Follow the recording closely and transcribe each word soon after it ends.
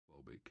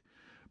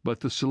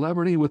But the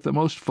celebrity with the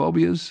most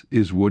phobias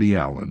is Woody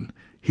Allen.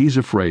 He's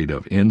afraid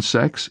of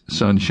insects,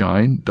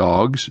 sunshine,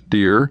 dogs,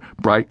 deer,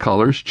 bright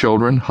colors,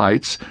 children,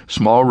 heights,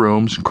 small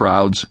rooms,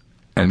 crowds,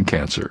 and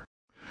cancer.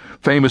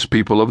 Famous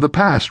people of the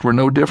past were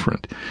no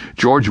different.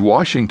 George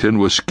Washington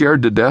was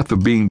scared to death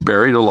of being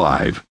buried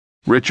alive.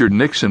 Richard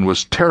Nixon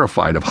was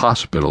terrified of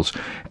hospitals,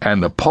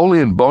 and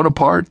Napoleon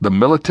Bonaparte, the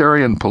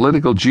military and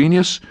political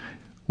genius,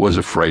 was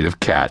afraid of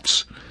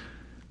cats.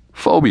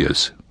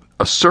 Phobias,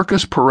 a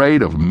circus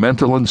parade of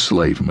mental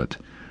enslavement.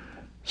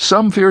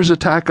 Some fears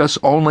attack us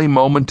only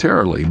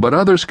momentarily, but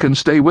others can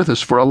stay with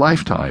us for a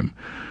lifetime.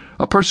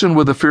 A person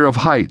with a fear of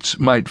heights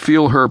might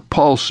feel her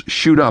pulse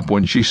shoot up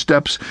when she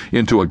steps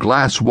into a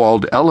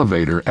glass-walled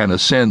elevator and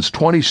ascends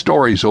 20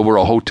 stories over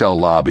a hotel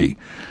lobby.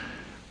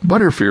 But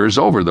her fear is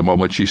over the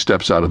moment she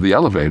steps out of the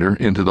elevator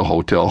into the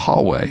hotel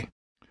hallway.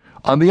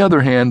 On the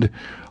other hand,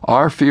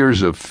 our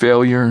fears of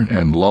failure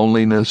and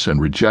loneliness and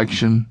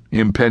rejection,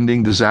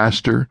 impending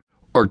disaster,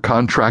 or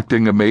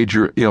contracting a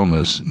major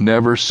illness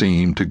never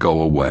seem to go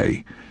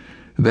away.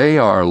 They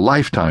are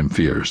lifetime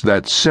fears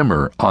that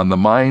simmer on the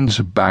mind's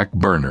back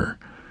burner.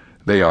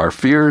 They are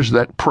fears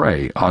that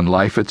prey on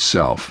life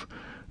itself.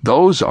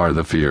 Those are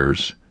the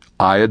fears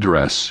I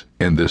address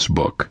in this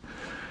book.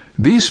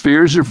 These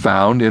fears are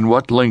found in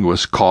what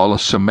linguists call a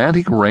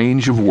semantic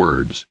range of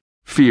words: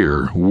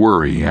 fear,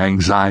 worry,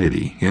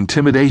 anxiety,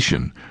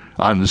 intimidation,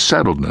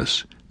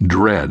 unsettledness,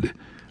 dread,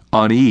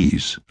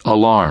 unease,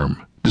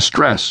 alarm,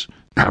 distress,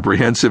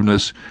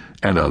 apprehensiveness,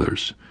 and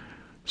others.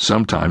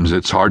 Sometimes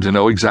it's hard to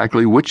know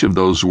exactly which of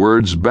those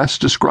words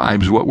best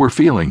describes what we're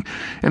feeling,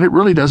 and it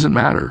really doesn't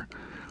matter.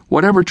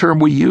 Whatever term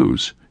we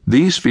use,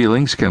 these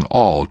feelings can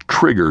all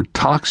trigger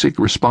toxic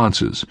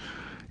responses: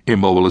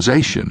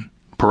 immobilization,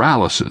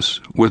 paralysis,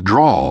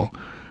 withdrawal,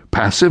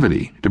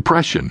 passivity,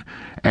 depression,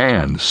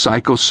 and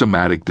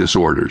psychosomatic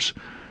disorders.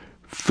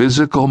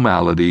 Physical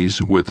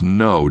maladies with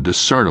no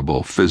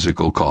discernible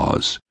physical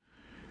cause.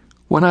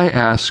 When I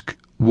ask,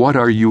 "What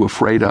are you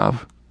afraid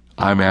of?"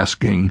 I'm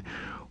asking,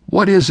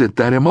 what is it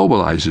that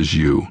immobilizes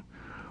you?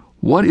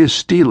 What is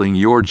stealing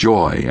your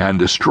joy and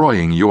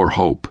destroying your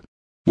hope?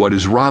 What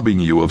is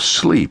robbing you of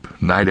sleep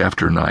night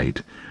after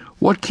night?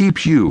 What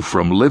keeps you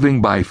from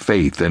living by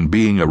faith and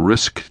being a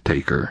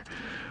risk-taker?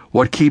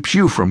 What keeps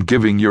you from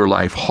giving your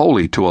life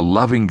wholly to a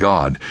loving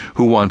God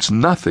who wants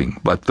nothing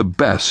but the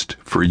best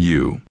for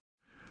you?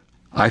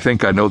 I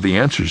think I know the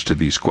answers to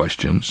these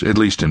questions, at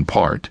least in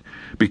part,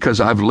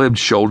 because I've lived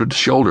shoulder to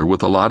shoulder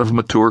with a lot of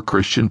mature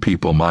Christian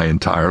people my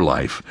entire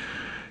life,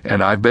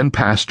 and I've been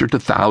pastor to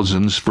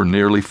thousands for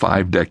nearly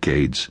 5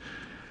 decades.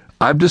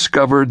 I've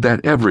discovered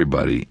that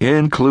everybody,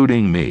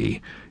 including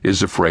me,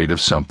 is afraid of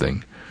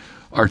something.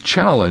 Our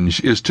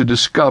challenge is to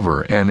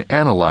discover and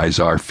analyze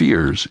our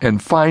fears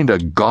and find a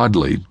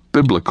godly,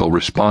 biblical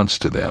response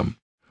to them.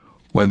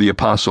 When the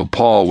Apostle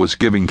Paul was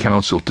giving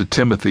counsel to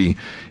Timothy,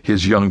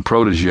 his young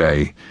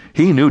protege,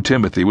 he knew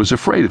Timothy was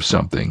afraid of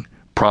something,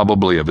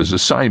 probably of his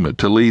assignment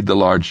to lead the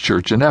large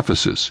church in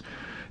Ephesus.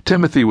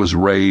 Timothy was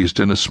raised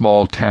in a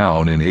small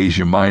town in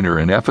Asia Minor,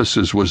 and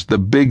Ephesus was the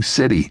big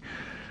city.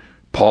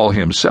 Paul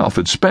himself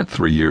had spent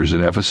 3 years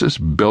in Ephesus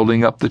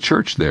building up the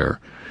church there.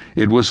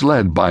 It was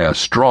led by a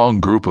strong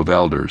group of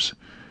elders.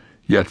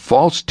 Yet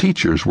false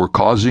teachers were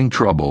causing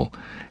trouble,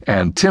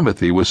 and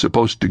Timothy was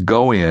supposed to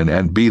go in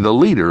and be the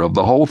leader of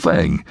the whole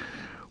thing.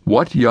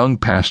 What young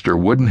pastor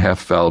wouldn't have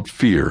felt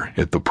fear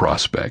at the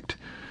prospect?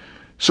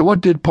 So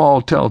what did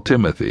Paul tell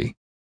Timothy?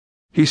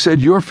 He said,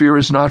 "Your fear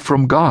is not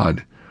from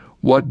God.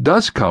 What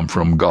does come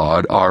from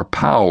God are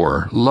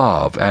power,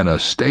 love, and a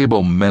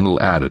stable mental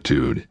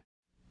attitude."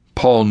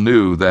 Paul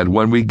knew that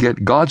when we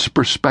get God's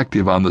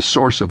perspective on the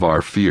source of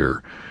our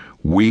fear,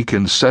 we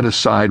can set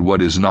aside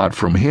what is not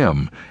from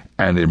Him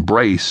and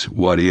embrace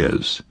what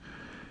is.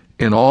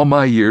 In all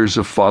my years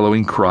of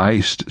following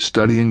Christ,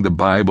 studying the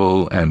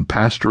Bible, and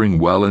pastoring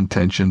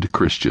well-intentioned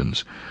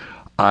Christians,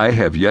 I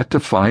have yet to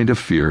find a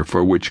fear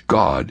for which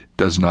God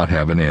does not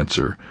have an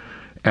answer.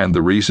 And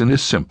the reason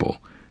is simple.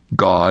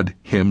 God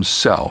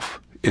Himself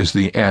is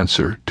the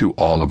answer to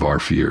all of our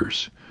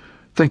fears.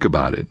 Think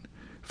about it.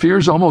 Fear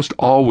is almost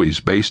always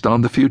based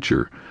on the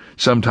future.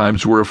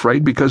 Sometimes we're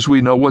afraid because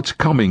we know what's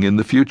coming in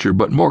the future,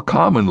 but more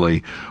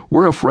commonly,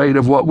 we're afraid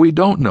of what we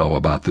don't know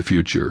about the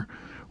future.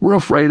 We're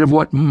afraid of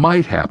what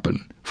might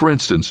happen. For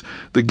instance,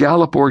 the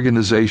Gallup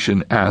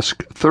organization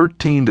asked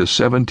 13 to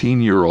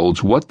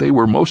 17-year-olds what they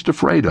were most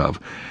afraid of.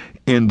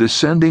 In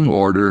descending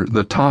order,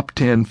 the top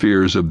 10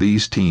 fears of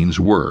these teens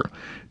were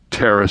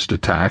terrorist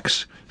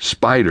attacks,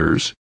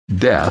 spiders,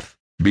 death,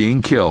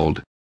 being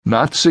killed,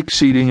 not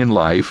succeeding in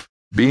life,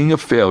 being a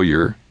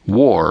failure,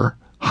 war,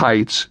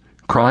 heights,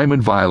 crime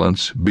and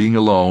violence, being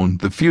alone,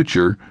 the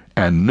future,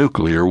 and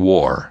nuclear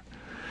war.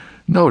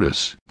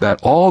 Notice that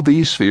all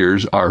these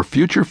fears are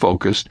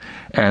future-focused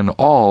and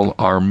all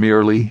are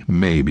merely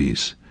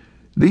maybes.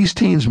 These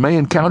teens may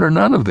encounter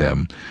none of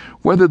them.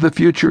 Whether the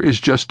future is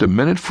just a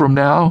minute from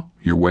now,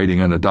 you're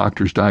waiting on a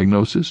doctor's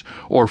diagnosis,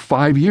 or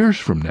 5 years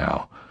from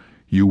now,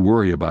 you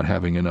worry about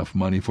having enough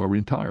money for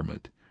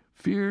retirement.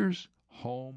 Fears, home,